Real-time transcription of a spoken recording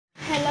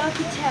Hello,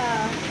 teacher.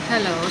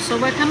 Hello, so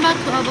welcome back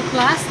to our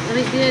class.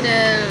 រីករាយ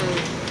ដែល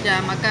ចា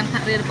មកកាន់ថ្នា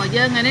ក់រៀនរបស់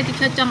យើងថ្ងៃនេះ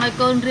teacher ចង់ឲ្យ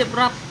កូនរៀប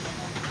រាប់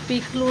ពី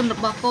ខ្លួនរ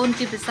បស់កូន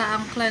ជាភាសាអ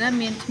ង់គ្លេសណា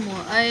មានឈ្មោះ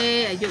អី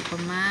អាយុប្រ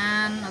មា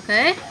ណអូ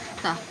ខេ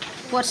តោះ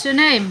What's your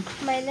name?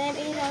 My name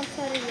is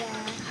Ansoria.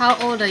 How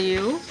old are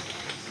you?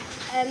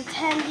 I'm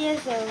 10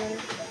 years old.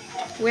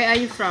 Where are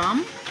you from?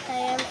 I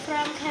am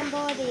from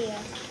Cambodia.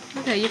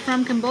 Okay, you're from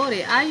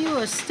Cambodia. Are you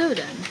a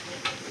student?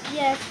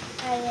 Yes,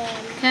 I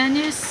am. Can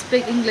you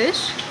speak English?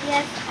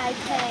 Yes, I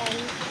can.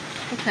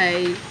 Okay.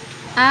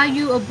 Are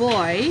you a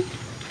boy?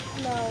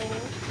 No.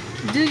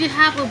 Do you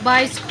have a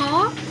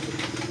bicycle?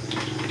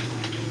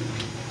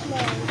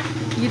 No.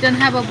 You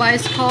don't have a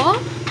bicycle?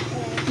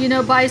 Yes. You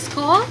know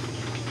bicycle?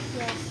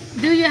 Yes.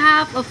 Do you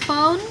have a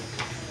phone?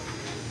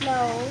 No.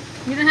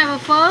 You don't have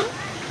a phone?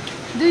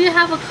 Do you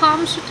have a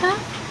computer?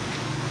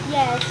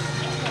 Yes.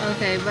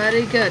 Okay,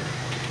 very good.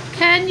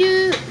 Can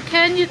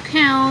you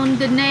count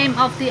the name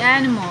of the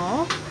animal?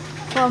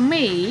 For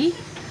me,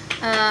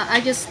 I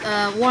just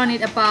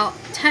wanted about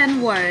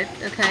 10 words.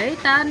 Okay.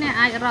 តើអ្នក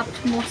អាចរាប់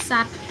ឈ្មោះស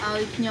ត្វឲ្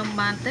យខ្ញុំ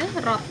បានទេ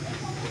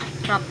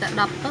រាប់តែ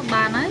10ទៅ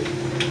បាន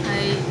ហើ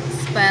យ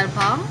spell ផ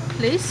ង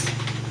please.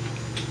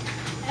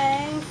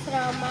 Ant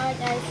from out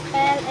I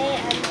spell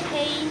A-N-T.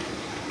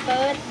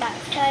 Bird បា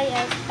ក់សី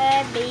I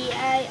spell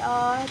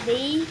B-I-R-D.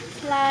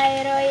 Fly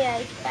រុយ I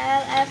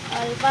spell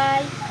F-L-Y.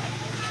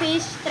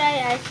 Fish ត្រី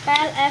I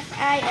spell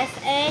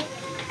F-I-S-H.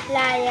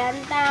 Lion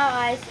តោ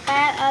I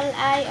spell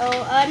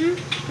L-I-O-N.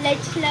 លេច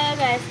ឆ្លើង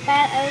I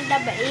spell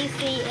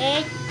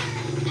L-W-E-C-H.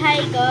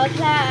 Tiger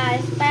ខ្លា I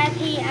spell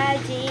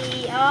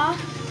T-I-G-E-R.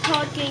 ថោ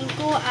តគីង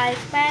គោះ I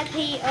spell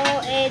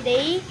T-O-A-D.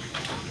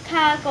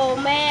 Cargo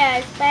មេ I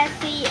spell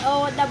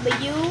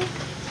C-O-W.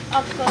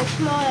 Octopus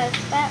small I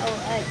spell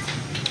O-H.